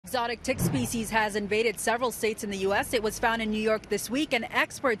Exotic tick species has invaded several states in the U.S. It was found in New York this week, and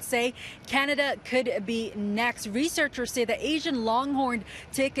experts say Canada could be next. Researchers say the Asian longhorned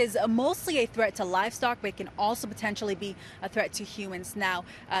tick is mostly a threat to livestock, but it can also potentially be a threat to humans. Now,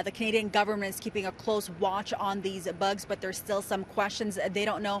 the Canadian government is keeping a close watch on these bugs, but there's still some questions. They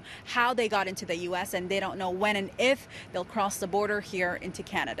don't know how they got into the U.S., and they don't know when and if they'll cross the border here into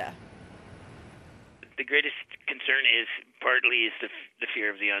Canada. The greatest concern is partly the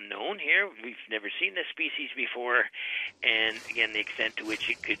fear of the unknown here. We've never seen this species before, and again, the extent to which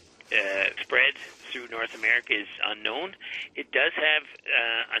it could spread through North America is unknown. It does have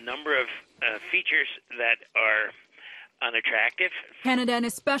a number of features that are unattractive. Canada and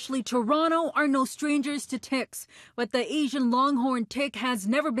especially Toronto are no strangers to ticks, but the Asian longhorn tick has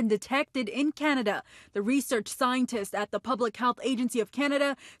never been detected in Canada. The research scientist at the Public Health Agency of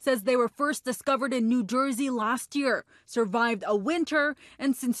Canada says they were first discovered in New Jersey last year, survived a winter,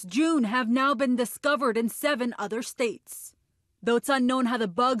 and since June have now been discovered in 7 other states. Though it's unknown how the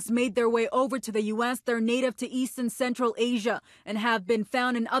bugs made their way over to the U.S., they're native to East and Central Asia and have been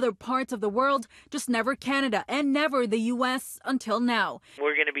found in other parts of the world, just never Canada and never the U.S. until now.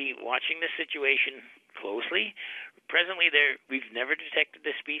 We're going to be watching this situation closely. Presently, we've never detected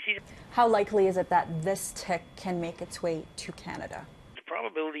this species. How likely is it that this tick can make its way to Canada? The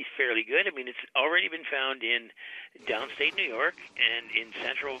probability is fairly good. I mean, it's already been found in downstate New York and in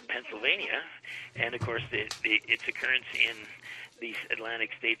central Pennsylvania, and of course, its occurrence in these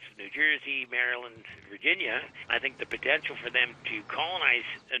Atlantic states of New Jersey, Maryland, Virginia. I think the potential for them to colonize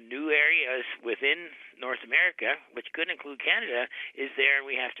new areas within North America, which could include Canada, is there, and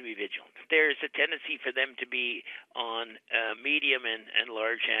we have to be vigilant. There's a tendency for them to be on medium and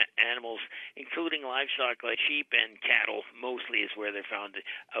large animals, including livestock like sheep and cattle, mostly is where they're found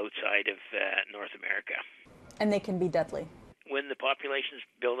outside of North America. And they can be deadly. When the populations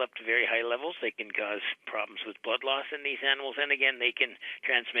build up to very high levels, they can cause problems with blood loss in these animals, and again, they can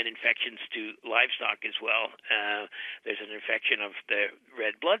transmit infections to livestock as well. There's an infection of the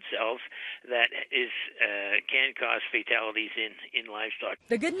red blood cells that can cause fatalities in livestock.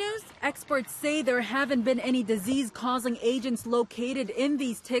 The good news? Experts say there haven't been any disease-causing agents located in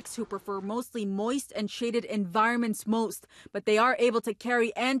these ticks who prefer mostly moist and shaded environments most, but they are able to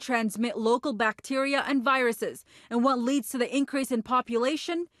carry and transmit local bacteria and viruses. And what leads to the increase in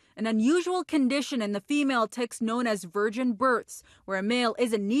population? An unusual condition in the female ticks known as virgin births, where a male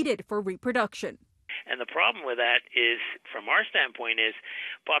isn't needed for reproduction. And the problem with that is, from our standpoint, is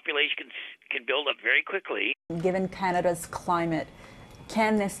populations can build up very quickly. Given Canada's climate,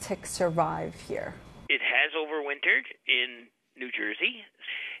 can this tick survive here? It has overwintered in New Jersey.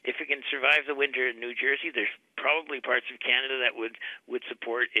 If it can survive the winter in New Jersey, there's probably parts of Canada that would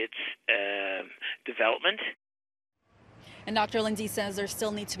support its development. And Dr. Lindsay says there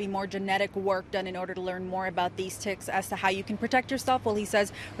still needs to be more genetic work done in order to learn more about these ticks as to how you can protect yourself. Well, he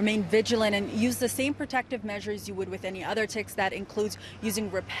says remain vigilant and use the same protective measures you would with any other ticks. That includes using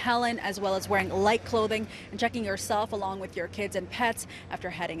repellent as well as wearing light clothing and checking yourself along with your kids and pets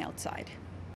after heading outside.